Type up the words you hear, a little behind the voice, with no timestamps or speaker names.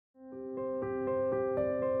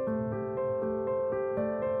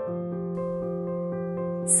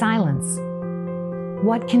Silence.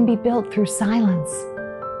 What can be built through silence?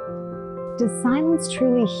 Does silence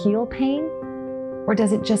truly heal pain, or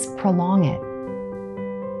does it just prolong it?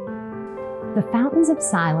 The Fountains of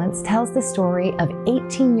Silence tells the story of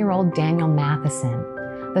 18-year-old Daniel Matheson,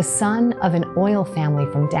 the son of an oil family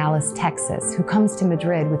from Dallas, Texas, who comes to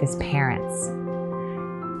Madrid with his parents.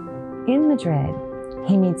 In Madrid,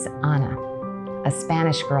 he meets Ana, a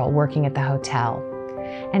Spanish girl working at the hotel,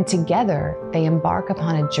 and together they embark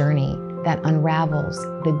upon a journey that unravels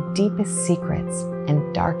the deepest secrets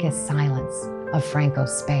and darkest silence of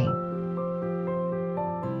Franco's Spain.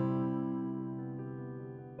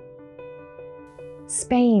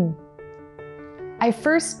 Spain. I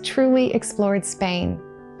first truly explored Spain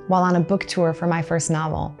while on a book tour for my first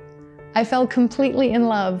novel. I fell completely in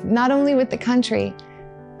love, not only with the country,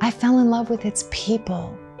 I fell in love with its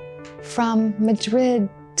people. From Madrid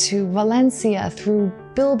to Valencia, through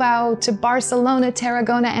Bilbao to Barcelona,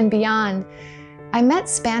 Tarragona, and beyond, I met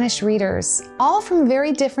Spanish readers, all from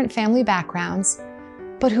very different family backgrounds,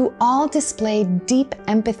 but who all displayed deep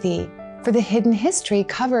empathy for the hidden history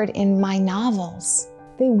covered in my novels.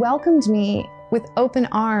 They welcomed me with open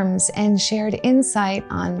arms and shared insight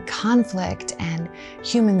on conflict and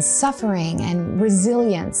human suffering and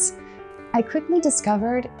resilience. I quickly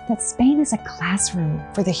discovered that Spain is a classroom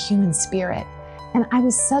for the human spirit, and I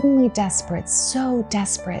was suddenly desperate, so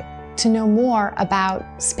desperate, to know more about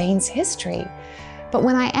Spain's history. But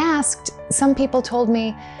when I asked, some people told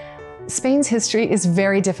me, Spain's history is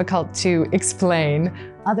very difficult to explain.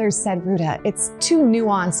 Others said, Ruta, it's too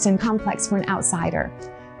nuanced and complex for an outsider.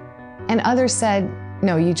 And others said,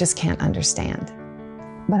 no, you just can't understand.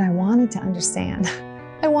 But I wanted to understand.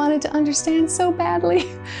 I wanted to understand so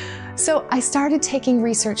badly. So I started taking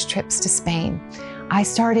research trips to Spain. I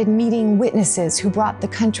started meeting witnesses who brought the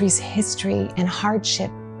country's history and hardship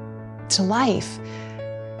to life.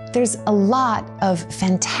 There's a lot of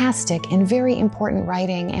fantastic and very important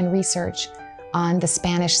writing and research on the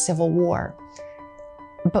Spanish Civil War.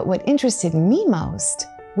 But what interested me most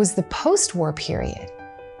was the post-war period,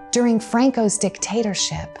 during Franco's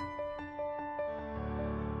dictatorship.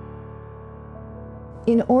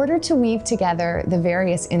 In order to weave together the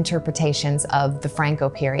various interpretations of the Franco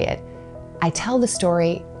period, I tell the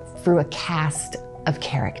story through a cast of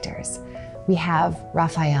characters. We have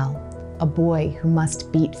Rafael, a boy who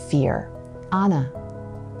must beat fear. Ana,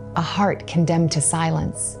 a heart condemned to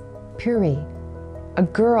silence. Puri, a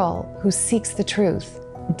girl who seeks the truth.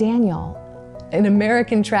 Daniel, an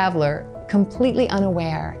American traveler, completely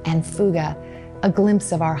unaware, and Fuga, a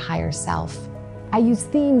glimpse of our higher self. I use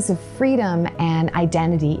themes of freedom and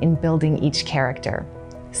identity in building each character,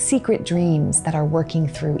 secret dreams that are working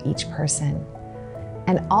through each person.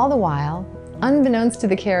 And all the while, unbeknownst to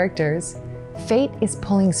the characters, fate is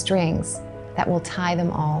pulling strings that will tie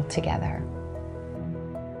them all together.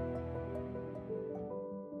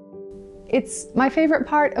 It's my favorite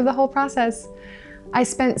part of the whole process. I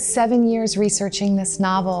spent 7 years researching this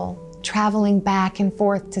novel, traveling back and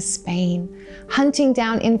forth to Spain, hunting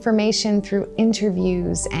down information through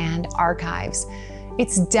interviews and archives.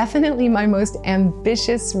 It's definitely my most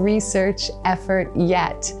ambitious research effort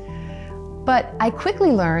yet. But I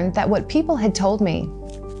quickly learned that what people had told me,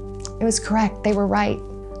 it was correct, they were right.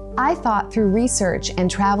 I thought through research and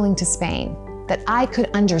traveling to Spain that I could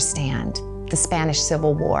understand the Spanish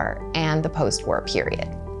Civil War and the post-war period.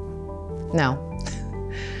 No.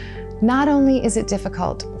 Not only is it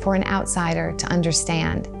difficult for an outsider to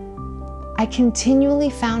understand, I continually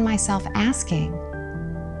found myself asking,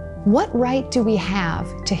 what right do we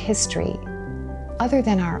have to history other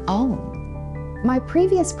than our own? My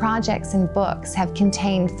previous projects and books have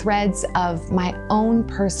contained threads of my own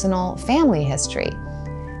personal family history,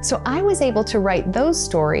 so I was able to write those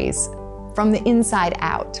stories from the inside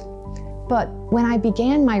out. But when I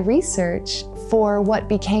began my research for what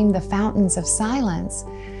became the Fountains of Silence,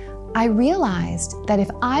 I realized that if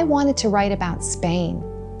I wanted to write about Spain,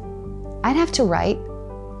 I'd have to write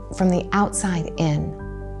from the outside in,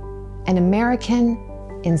 an American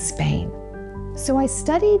in Spain. So I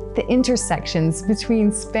studied the intersections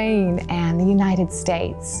between Spain and the United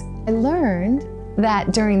States. I learned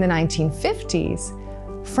that during the 1950s,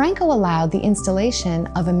 Franco allowed the installation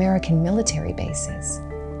of American military bases.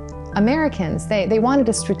 Americans, they wanted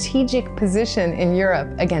a strategic position in Europe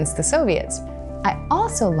against the Soviets. I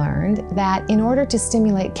also learned that in order to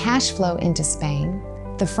stimulate cash flow into Spain,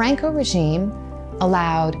 the Franco regime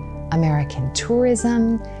allowed American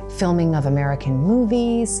tourism, filming of American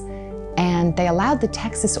movies, and they allowed the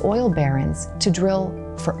Texas oil barons to drill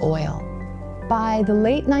for oil. By the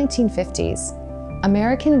late 1950s,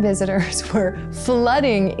 American visitors were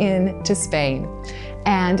flooding into Spain,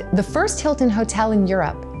 And the first Hilton hotel in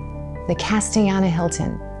Europe, the Castellana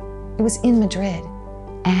Hilton, it was in Madrid,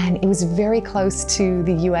 and it was very close to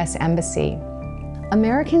the US Embassy.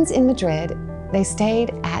 Americans in Madrid, they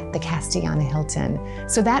stayed at the Castellana Hilton,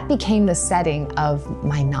 so that became the setting of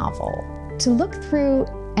my novel. To look through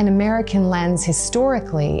an American lens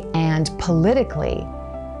historically and politically,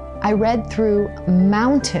 I read through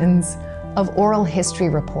mountains of oral history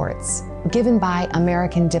reports given by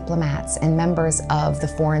American diplomats and members of the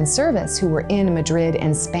Foreign Service who were in Madrid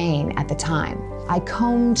and Spain at the time. I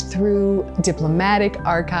combed through diplomatic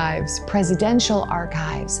archives, presidential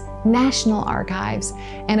archives, national archives,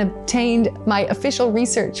 and obtained my official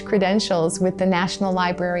research credentials with the National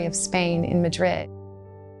Library of Spain in Madrid.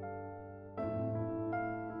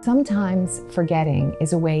 Sometimes forgetting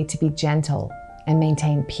is a way to be gentle and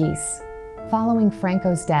maintain peace. Following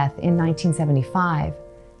Franco's death in 1975,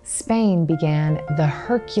 Spain began the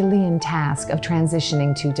Herculean task of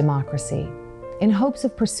transitioning to democracy. In hopes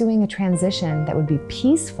of pursuing a transition that would be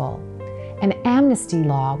peaceful, an amnesty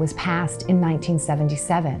law was passed in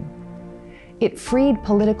 1977. It freed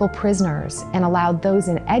political prisoners and allowed those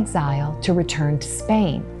in exile to return to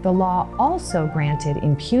Spain. The law also granted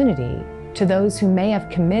impunity to those who may have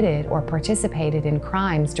committed or participated in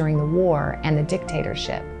crimes during the war and the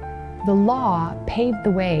dictatorship. The law paved the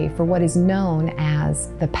way for what is known as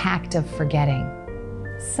the Pact of Forgetting.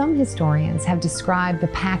 Some historians have described the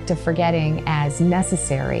Pact of Forgetting as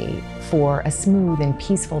necessary for a smooth and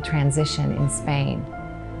peaceful transition in Spain.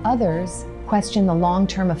 Others question the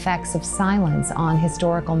long-term effects of silence on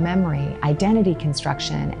historical memory, identity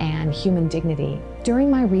construction, and human dignity. During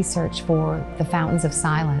my research for The Fountains of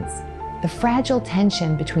Silence, the fragile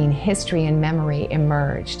tension between history and memory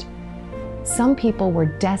emerged. Some people were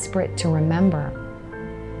desperate to remember,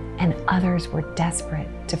 and others were desperate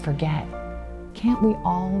to forget. Can't we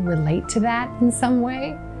all relate to that in some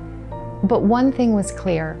way? But one thing was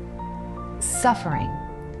clear: suffering.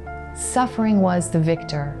 Suffering was the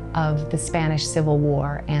victor of the Spanish Civil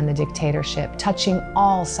War and the dictatorship, touching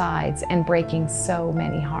all sides and breaking so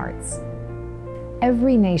many hearts.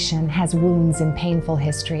 Every nation has wounds in painful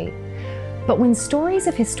history. But when stories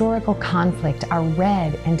of historical conflict are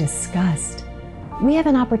read and discussed, we have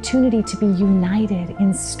an opportunity to be united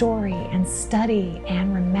in story and study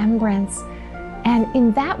and remembrance. And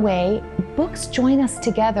in that way, books join us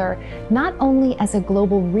together not only as a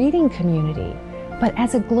global reading community, but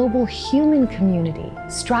as a global human community,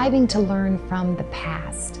 striving to learn from the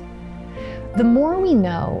past. The more we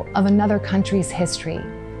know of another country's history,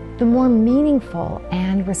 the more meaningful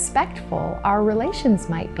and respectful our relations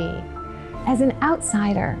might be. As an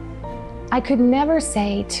outsider, I could never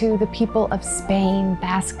say to the people of Spain,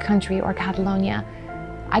 Basque Country, or Catalonia,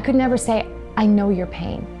 I could never say, I know your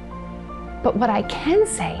pain. But what I can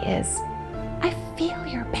say is, I feel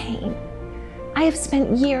your pain. I have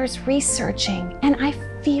spent years researching, and I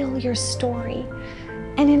feel your story.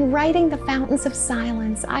 And in writing The Fountains of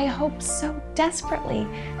Silence, I hope so desperately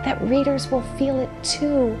that readers will feel it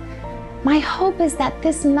too. My hope is that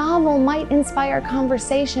this novel might inspire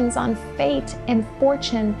conversations on fate and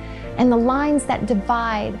fortune and the lines that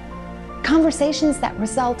divide, conversations that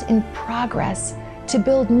result in progress to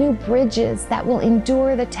build new bridges that will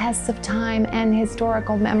endure the tests of time and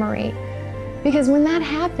historical memory. Because when that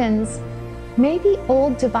happens, maybe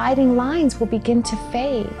old dividing lines will begin to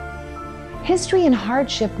fade. History and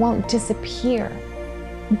hardship won't disappear,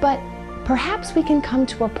 but perhaps we can come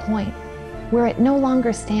to a point where it no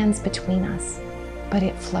longer stands between us, but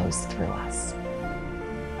it flows through us.